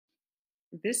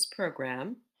This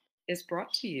program is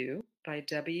brought to you by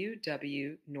W.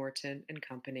 W. Norton and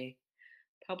Company,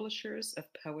 publishers of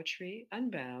Poetry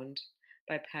Unbound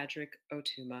by Padraig Ó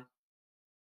Tuama.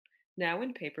 Now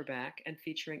in paperback and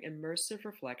featuring immersive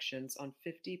reflections on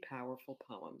 50 powerful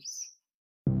poems.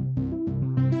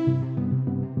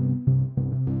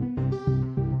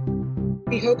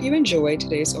 We hope you enjoy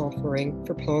today's offering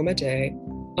for Poem a Day,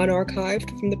 unarchived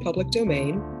from the public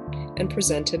domain and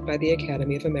presented by the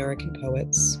Academy of American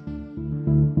Poets.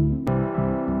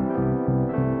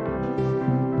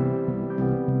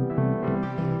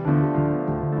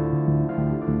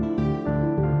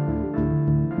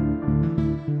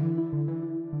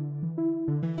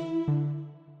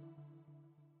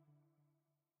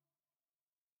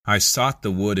 I Sought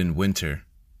the Wood in Winter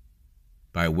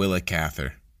by Willa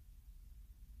Cather.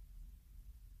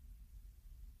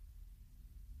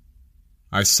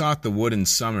 I sought the wood in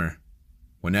summer,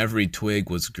 when every twig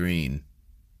was green.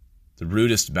 The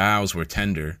rudest boughs were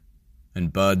tender,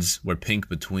 and buds were pink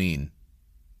between.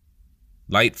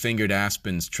 Light-fingered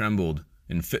aspens trembled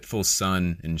in fitful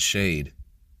sun and shade,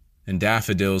 and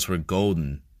daffodils were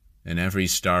golden in every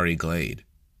starry glade.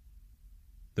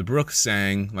 The brook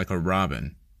sang like a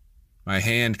robin. My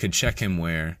hand could check him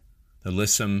where the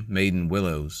lissom maiden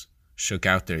willows shook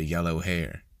out their yellow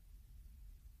hair.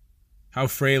 How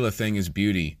frail a thing is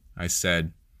beauty, I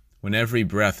said, when every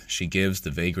breath she gives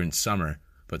the vagrant summer,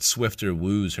 but swifter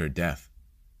woos her death.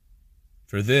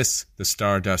 For this the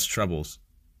stardust troubles,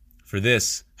 for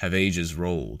this have ages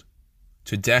rolled,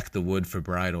 to deck the wood for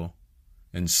bridal,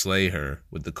 and slay her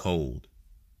with the cold.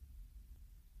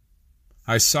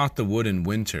 I sought the wood in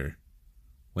winter,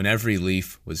 when every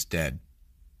leaf was dead.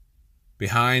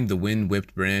 Behind the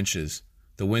wind-whipped branches,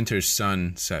 the winter's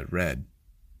sun set red.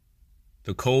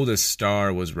 The coldest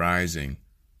star was rising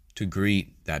to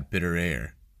greet that bitter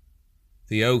air.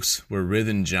 The oaks were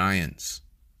writhen giants,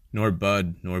 nor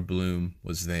bud nor bloom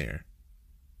was there.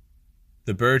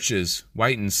 The birches,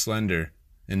 white and slender,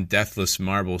 in deathless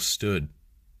marble stood.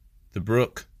 The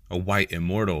brook, a white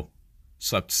immortal,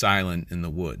 slept silent in the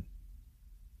wood.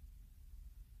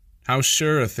 How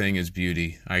sure a thing is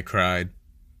beauty, I cried.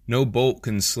 No bolt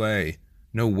can slay,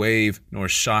 no wave nor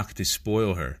shock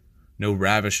despoil her, no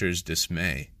ravisher's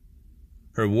dismay.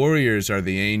 Her warriors are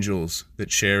the angels that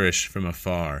cherish from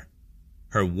afar.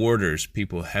 Her warders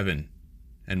people heaven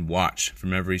and watch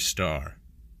from every star.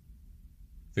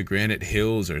 The granite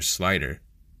hills are slighter,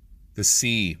 the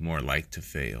sea more like to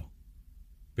fail.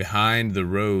 Behind the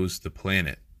rose the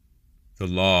planet, the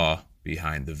law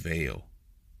behind the veil.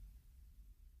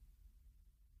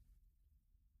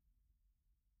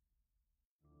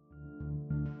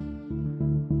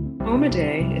 Poem a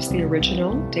Day is the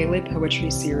original daily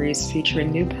poetry series featuring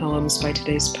new poems by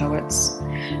today's poets.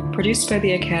 Produced by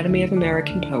the Academy of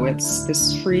American Poets,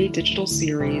 this free digital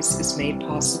series is made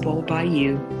possible by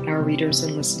you, our readers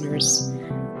and listeners.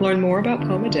 Learn more about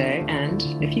Poem a Day and,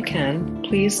 if you can,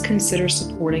 please consider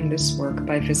supporting this work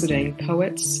by visiting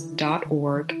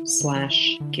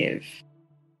poets.org/give.